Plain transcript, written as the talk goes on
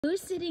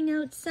Who's sitting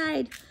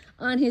outside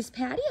on his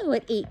patio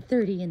at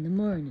 8:30 in the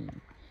morning?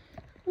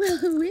 Well,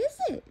 who is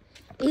it?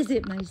 Is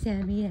it my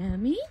Sammy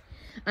Ammy?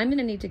 I'm going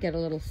to need to get a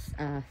little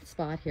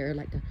spot here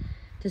like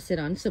to sit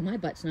on so my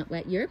butt's not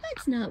wet. Your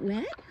butt's not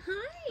wet.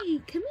 Hi,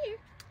 come here.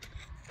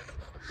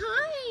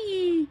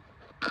 Hi.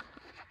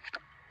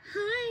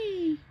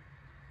 Hi.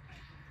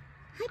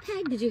 Hi,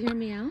 Peg. Did you hear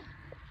me out?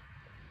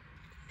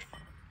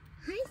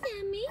 Hi,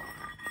 Sammy.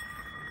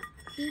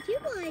 Did you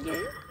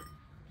water?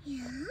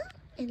 Yeah.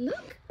 And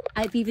look,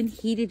 I've even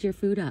heated your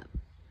food up.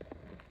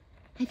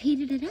 I've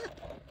heated it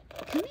up.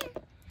 Come here.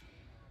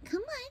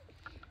 Come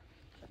on.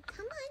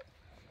 Come on.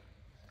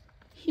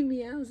 He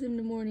meows in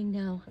the morning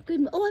now.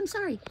 Good. Oh, I'm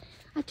sorry.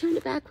 I turned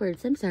it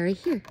backwards. I'm sorry.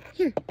 Here,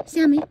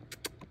 Sammy.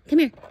 Come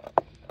here.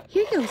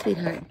 Here you go,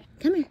 sweetheart.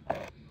 Come here.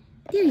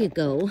 There you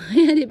go. I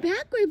had it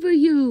backward for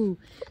you.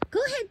 Go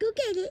ahead. Go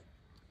get it.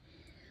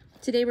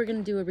 Today we're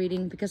going to do a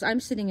reading because I'm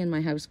sitting in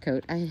my house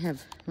coat. I don't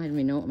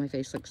even know what my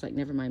face looks like.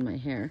 Never mind my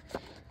hair.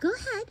 Go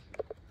ahead.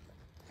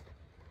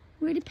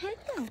 Where did Peg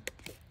go?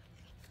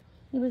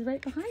 He was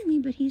right behind me,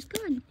 but he's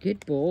gone.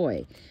 Good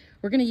boy.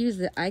 We're going to use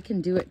the I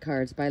Can Do It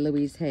cards by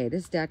Louise Hay.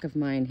 This deck of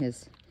mine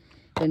has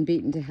been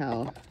beaten to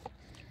hell.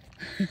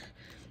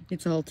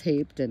 It's all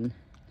taped,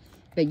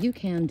 but you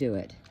can do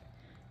it.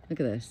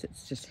 Look at this.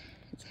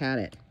 It's had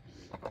it.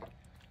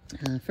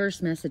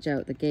 First message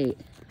out the gate.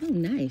 Oh,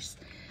 nice.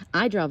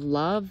 I draw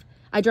love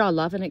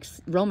and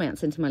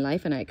romance into my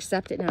life, and I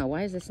accept it now.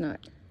 Why is this not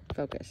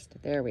focused?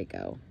 There we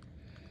go.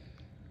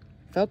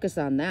 Focus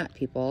on that,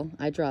 people.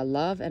 I draw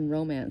love and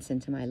romance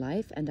into my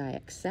life, and I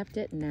accept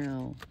it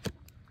now.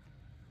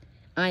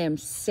 I am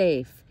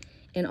safe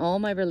in all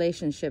my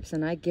relationships,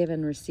 and I give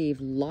and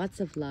receive lots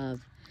of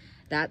love.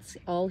 That's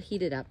all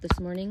heated up this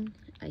morning.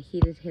 I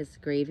heated his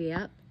gravy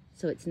up,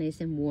 so it's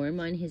nice and warm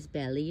on his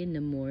belly in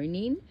the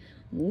morning.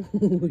 Ooh,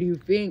 what do you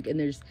think? And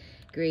there's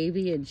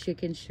gravy and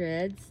chicken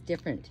shreds.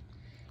 Different.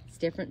 It's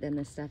different than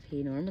the stuff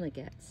he normally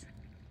gets.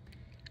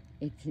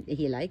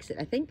 He likes it.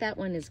 I think that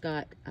one has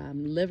got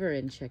liver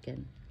and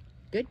chicken.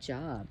 Good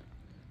job.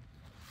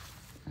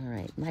 All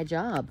right, my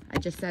job. I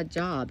just said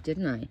job,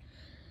 didn't I?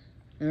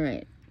 All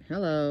right,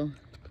 hello.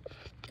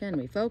 Can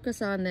we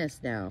focus on this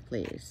now,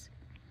 please?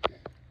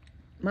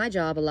 My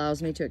job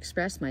allows me to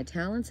express my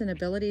talents and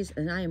abilities,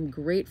 and I am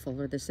grateful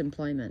for this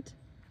employment.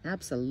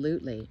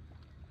 Absolutely.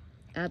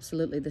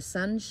 Absolutely. The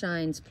sun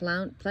shines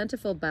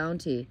plentiful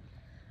bounty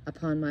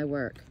upon my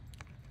work.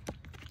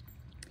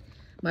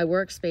 My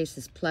workspace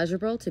is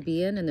pleasurable to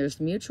be in, and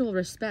there's mutual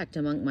respect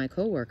among my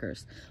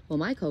co-workers. Well,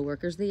 my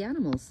co-workers, the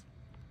animals.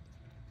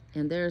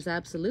 And there's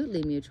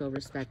absolutely mutual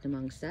respect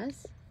amongst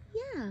us.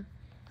 Yeah.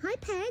 Hi,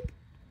 Peg.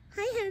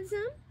 Hi,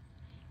 handsome.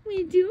 What are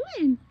you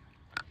doing?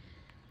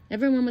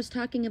 Everyone was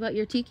talking about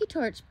your tiki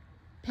torch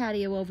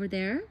patio over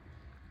there.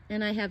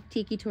 And I have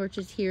tiki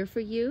torches here for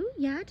you,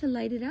 yeah, to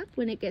light it up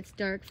when it gets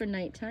dark for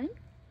nighttime.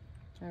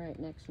 All right,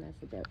 next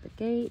message out the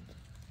gate.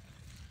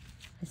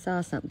 I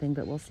saw something,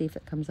 but we'll see if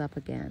it comes up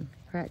again.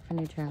 Correct for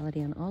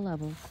neutrality on all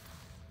levels.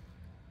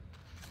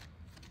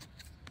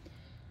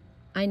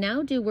 I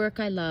now do work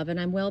I love, and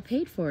I'm well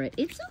paid for it.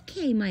 It's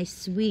okay, my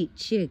sweet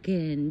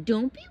chicken.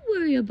 Don't be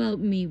worried about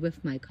me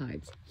with my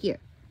cards. Here,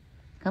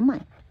 come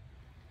on.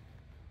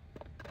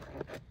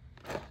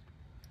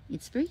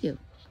 It's for you.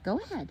 Go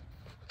ahead.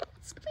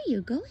 It's for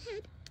you. Go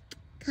ahead.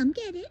 Come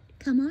get it.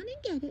 Come on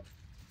and get it.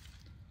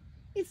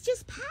 It's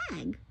just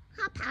Peg.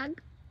 Huh,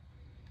 Peg?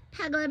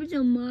 Peg loves you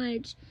so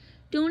much.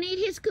 Don't eat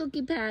his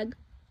cookie, Peg.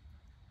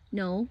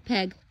 No,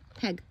 Peg.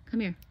 Peg, come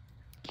here.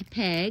 Okay,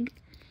 Peg.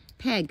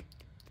 Peg.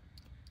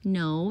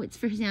 No, it's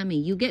for Sammy.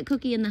 You get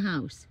cookie in the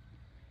house.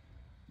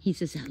 He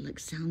says, that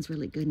sounds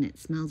really good and it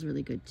smells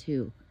really good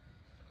too.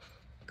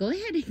 Go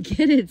ahead and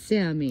get it,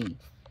 Sammy.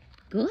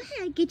 Go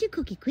ahead. Get your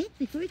cookie quick.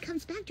 Before he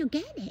comes back, you'll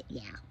get it.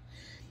 Yeah.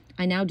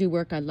 I now do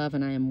work I love,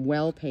 and I am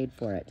well paid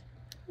for it.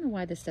 I don't know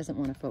why this doesn't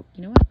want to focus.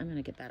 You know what? I'm going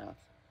to get that off.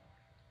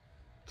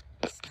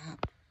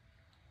 Stop.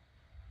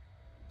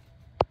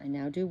 I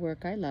now do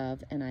work I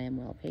love, and I am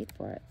well paid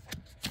for it.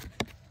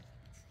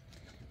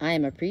 I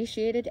am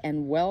appreciated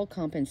and well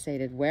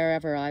compensated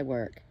wherever I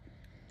work.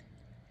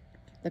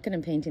 Look at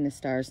him painting the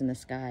stars in the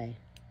sky.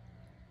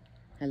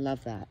 I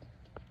love that.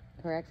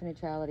 Correct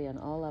neutrality on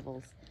all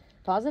levels.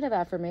 Positive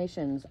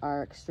affirmations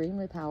are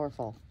extremely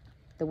powerful.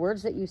 The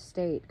words that you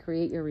state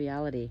create your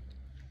reality.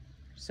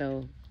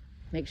 So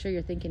make sure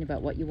you're thinking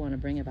about what you want to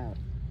bring about.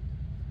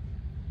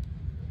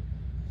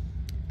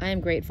 I am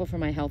grateful for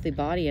my healthy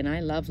body, and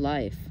I love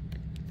life.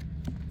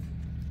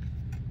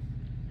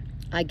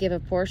 I give a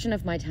portion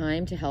of my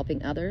time to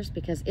helping others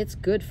because it's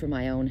good for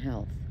my own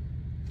health.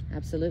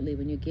 Absolutely.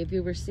 When you give,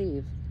 you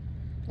receive.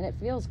 And it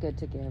feels good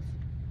to give.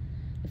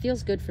 It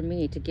feels good for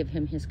me to give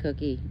him his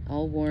cookie,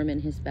 all warm in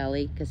his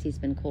belly because he's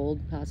been cold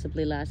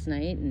possibly last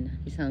night and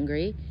he's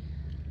hungry.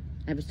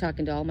 I was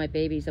talking to all my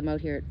babies. I'm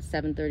out here at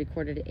 7:30,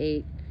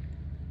 7:45,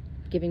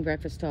 giving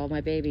breakfast to all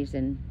my babies.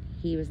 And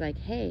he was like,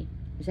 hey,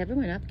 is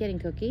everyone up getting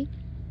cookie?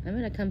 I'm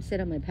going to come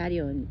sit on my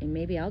patio and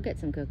maybe I'll get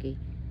some cookie.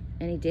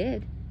 And he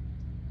did.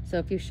 So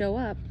if you show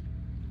up,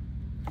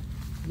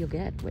 you'll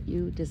get what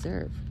you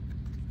deserve.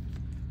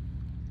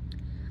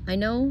 I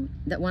know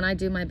that when I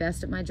do my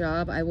best at my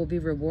job, I will be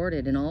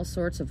rewarded in all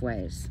sorts of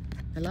ways.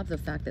 I love the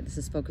fact that this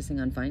is focusing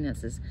on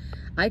finances.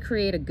 I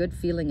create a good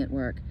feeling at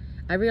work.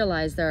 I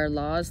realize there are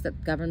laws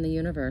that govern the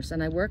universe,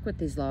 and I work with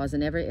these laws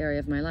in every area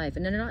of my life.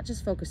 And they're not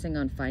just focusing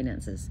on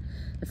finances.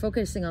 They're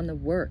focusing on the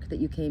work that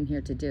you came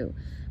here to do.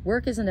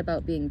 Work isn't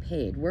about being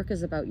paid. Work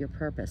is about your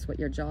purpose, what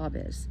your job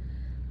is.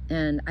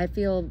 And I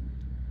feel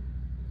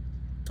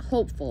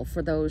hopeful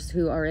for those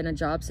who are in a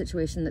job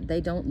situation that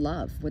they don't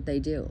love what they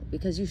do,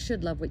 because you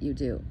should love what you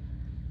do.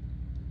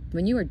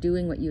 When you are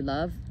doing what you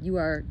love, you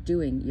are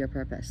doing your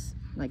purpose.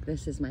 Like,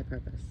 this is my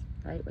purpose,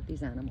 right? With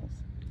these animals.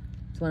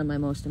 It's one of my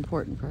most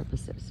important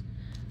purposes.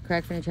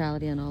 Correct for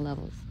neutrality on all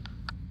levels.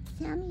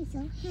 Sammy's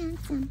so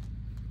handsome.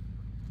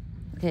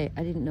 Okay,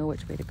 I didn't know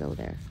which way to go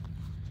there.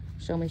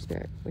 Show me,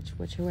 Spirit.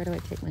 Where do I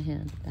take my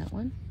hand? That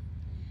one?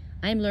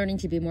 I'm learning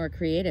to be more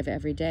creative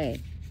every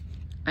day.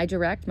 I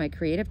direct my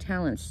creative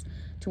talents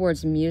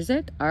towards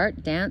music,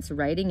 art, dance,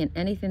 writing, and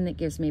anything that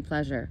gives me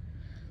pleasure.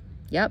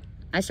 Yep,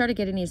 I started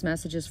getting these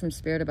messages from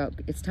Spirit about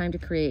it's time to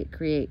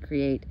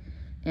create.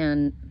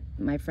 And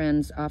my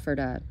friends offered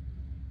a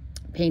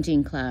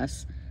painting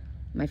class.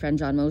 My friend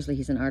John Mosley,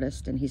 he's an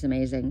artist and he's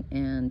amazing.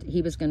 And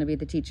he was going to be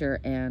the teacher,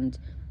 and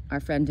our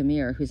friend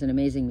Demir, who's an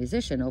amazing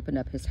musician, opened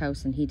up his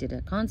house and he did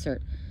a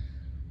concert.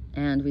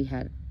 And we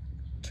had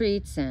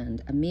treats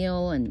and a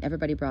meal, and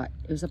everybody brought,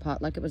 it was a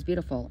potluck, it was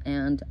beautiful.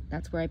 And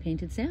that's where I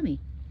painted Sammy.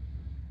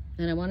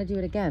 And I want to do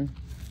it again.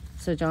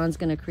 So John's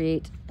going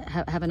to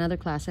have another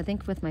class, I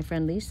think with my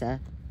friend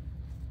Lisa.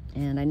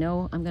 And I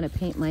know I'm going to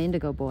paint my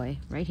indigo boy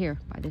right here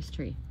by this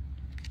tree.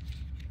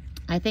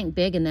 I think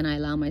big, and then I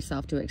allow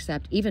myself to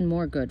accept even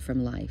more good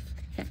from life.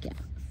 Heck yeah.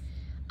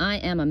 I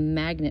am a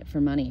magnet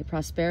for money.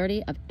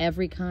 Prosperity of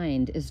every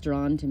kind is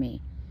drawn to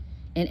me.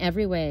 In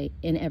every way,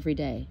 in every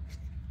day.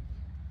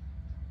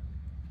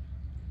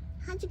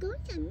 How'd you go,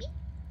 Sammy?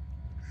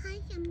 Hi,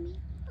 Sammy.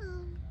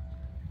 Oh,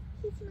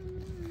 he's my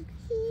man.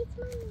 He's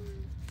my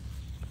man.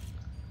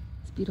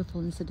 It's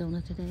beautiful in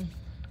Sedona today.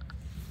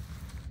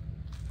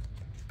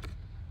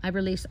 I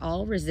release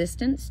all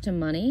resistance to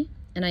money,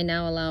 and I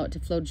now allow it to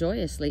flow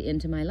joyously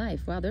into my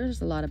life. Wow,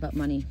 there's a lot about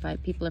money.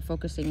 People are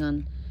focusing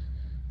on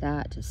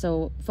that.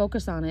 So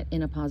focus on it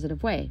in a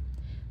positive way.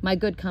 My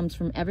good comes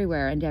from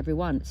everywhere and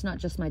everyone. It's not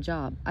just my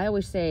job. I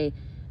always say,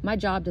 my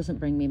job doesn't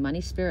bring me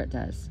money, Spirit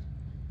does.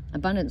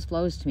 Abundance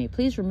flows to me.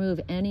 Please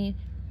remove any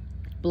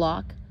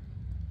block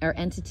or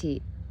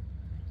entity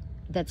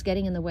that's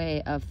getting in the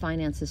way of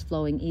finances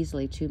flowing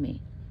easily to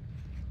me.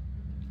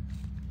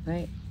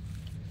 Right?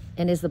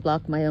 And is the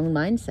block my own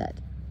mindset?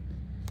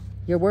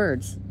 Your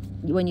words.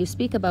 When you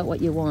speak about what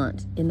you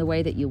want in the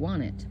way that you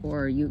want it,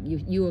 or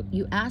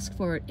you ask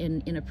for it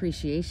in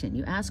appreciation,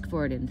 you ask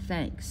for it in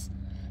thanks.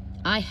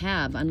 I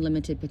have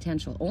unlimited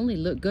potential.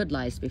 Only good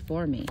lies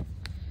before me.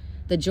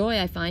 The joy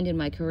I find in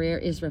my career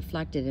is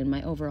reflected in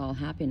my overall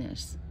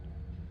happiness.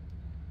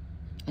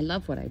 I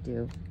love what I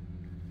do.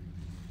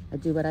 I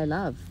do what I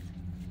love.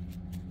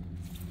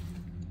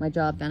 My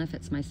job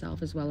benefits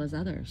myself as well as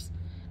others.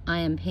 I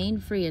am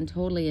pain-free and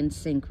totally in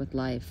sync with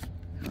life.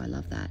 Oh, I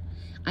love that.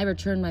 I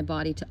return my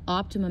body to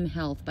optimum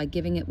health by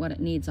giving it what it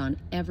needs on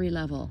every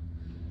level.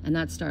 And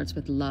that starts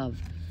with love.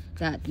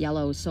 That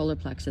yellow solar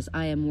plexus.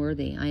 I am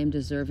worthy. I am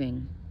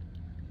deserving.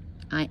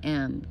 I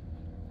am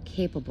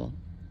capable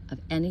of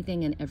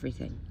anything and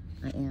everything.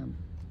 I am.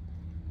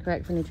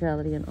 Correct for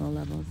neutrality on all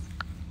levels.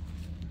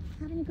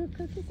 Having a good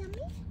cookie, Sammy?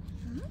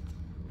 Huh?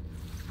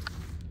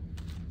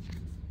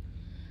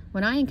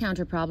 When I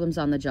encounter problems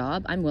on the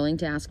job, I'm willing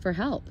to ask for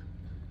help.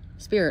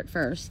 Spirit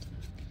first.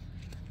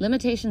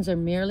 Limitations are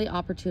merely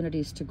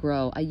opportunities to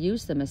grow. I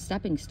use them as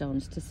stepping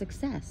stones to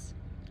success.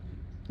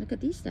 Look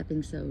at these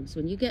stepping stones.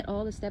 When you get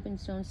all the stepping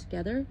stones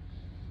together,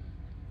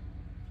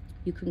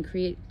 you can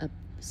create a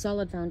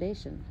solid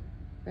foundation,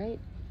 right?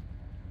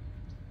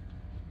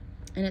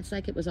 And it's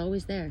like it was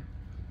always there.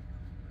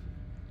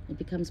 It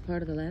becomes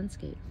part of the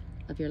landscape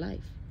of your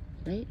life,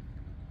 right?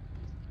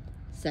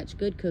 Such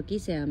good cookie,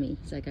 Sammy.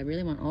 He's like, I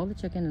really want all the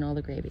chicken and all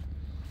the gravy.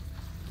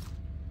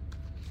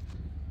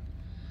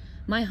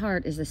 My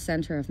heart is the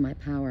center of my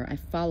power. I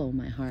follow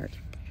my heart.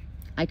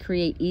 I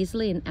create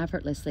easily and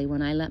effortlessly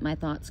when I let my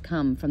thoughts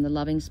come from the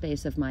loving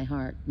space of my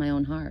heart, my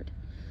own heart.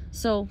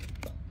 So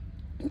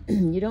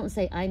you don't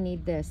say, I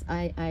need this.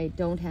 I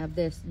don't have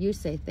this. You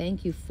say,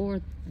 thank you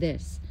for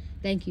this.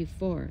 Thank you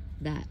for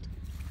that.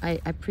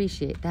 I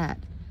appreciate that.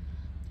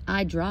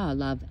 I draw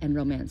love and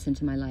romance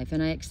into my life,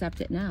 and I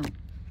accept it now.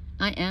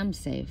 I am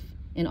safe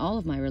in all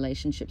of my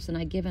relationships, and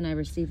I give and I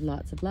receive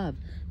lots of love.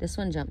 This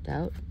one jumped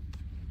out.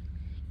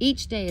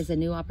 Each day is a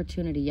new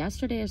opportunity.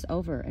 Yesterday is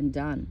over and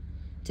done.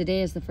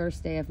 Today is the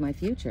first day of my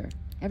future.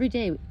 Every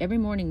day, every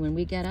morning when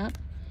we get up,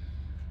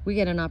 we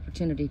get an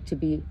opportunity to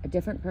be a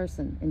different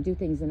person and do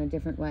things in a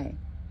different way.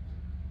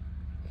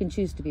 You can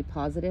choose to be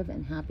positive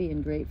and happy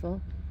and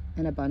grateful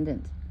and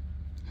abundant,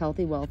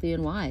 healthy, wealthy,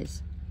 and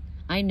wise.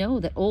 I know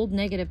that old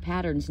negative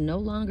patterns no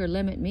longer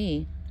limit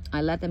me.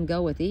 I let them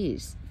go with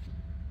ease.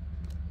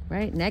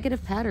 right?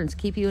 Negative patterns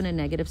keep you in a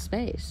negative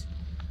space.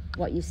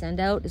 What you send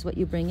out is what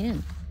you bring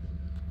in.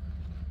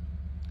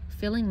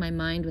 Filling my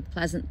mind with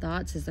pleasant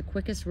thoughts is the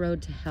quickest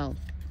road to health.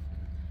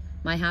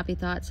 My happy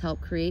thoughts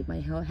help create my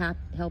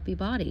healthy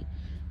body,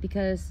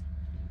 because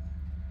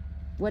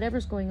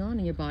whatever's going on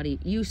in your body,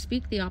 you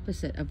speak the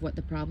opposite of what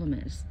the problem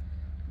is.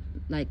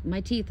 Like,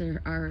 my teeth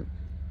are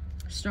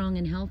strong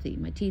and healthy.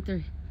 My teeth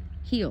are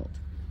healed.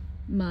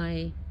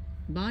 My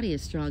body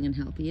is strong and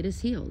healthy. It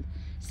is healed.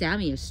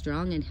 Sammy is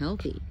strong and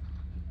healthy.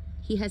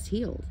 He has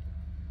healed.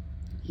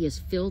 He is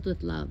filled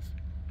with love.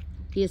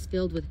 He is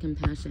filled with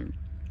compassion.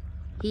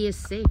 He is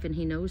safe, and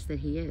he knows that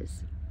he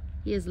is.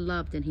 He is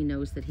loved, and he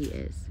knows that he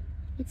is.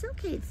 It's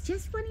okay. It's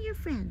just one of your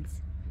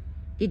friends.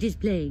 It is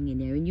playing in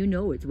there, and you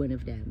know it's one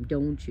of them,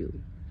 don't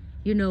you?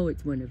 You know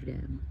it's one of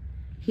them.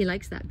 He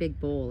likes that big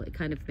bowl. It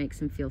kind of makes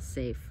him feel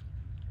safe.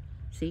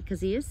 See?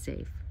 Because he is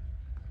safe.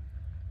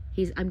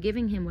 I'm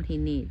giving him what he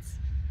needs.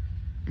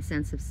 A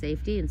sense of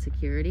safety and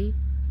security.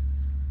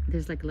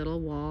 There's like a little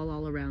wall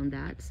all around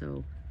that,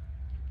 so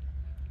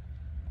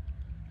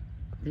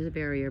there's a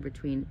barrier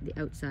between the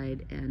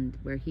outside and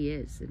where he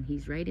is, and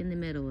he's right in the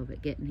middle of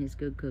it, getting his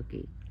good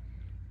cookie.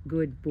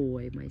 Good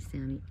boy, my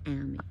Sammy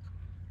Ammy.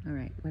 All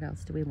right, what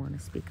else do we want to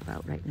speak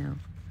about right now?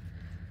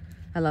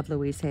 I love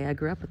Louise Hay. I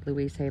grew up with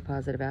Louise Hay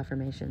positive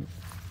affirmations.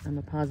 I'm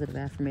a positive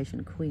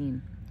affirmation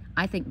queen.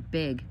 I think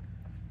big.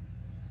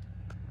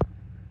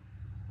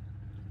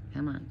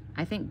 Come on.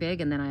 I think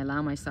big, and then I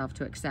allow myself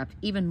to accept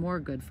even more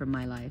good from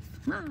my life.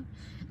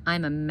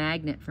 I'm a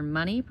magnet for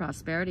money.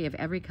 Prosperity of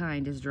every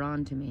kind is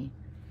drawn to me.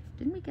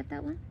 Didn't we get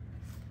that one?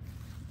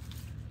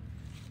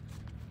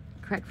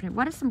 Correct.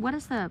 What is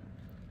the...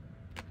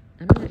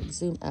 I'm going to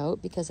zoom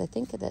out, because I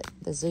think that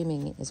the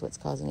zooming is what's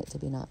causing it to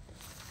be not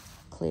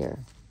clear.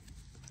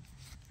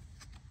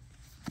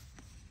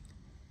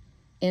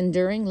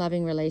 Enduring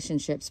loving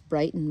relationships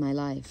brighten my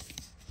life.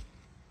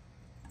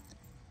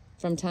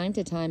 From time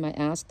to time, I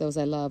ask those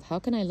I love, how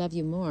can I love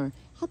you more?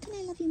 How can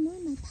I love you more,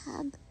 my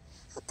pug?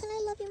 How can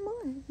I love you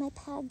more, my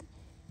pug?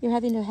 You're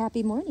having a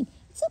happy morning.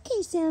 It's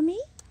okay, Sammy.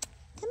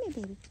 Come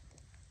here, baby.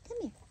 Come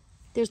here.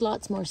 There's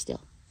lots more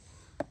still.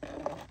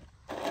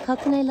 How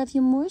can I love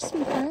you more,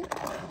 sweetheart?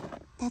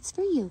 That's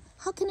for you.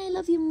 How can I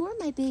love you more,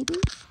 my baby?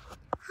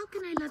 How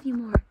can I love you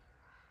more?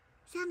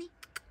 Sammy.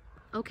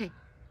 Okay.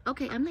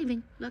 Okay, I'm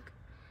leaving. Look.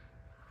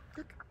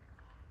 Look.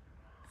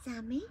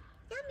 Sammy.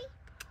 Yummy.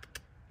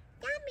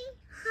 Yummy.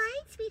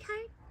 Hi,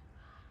 sweetheart.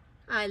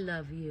 I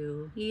love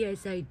you.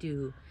 Yes, I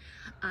do.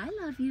 I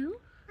love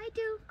you. I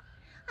do.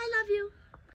 I love you.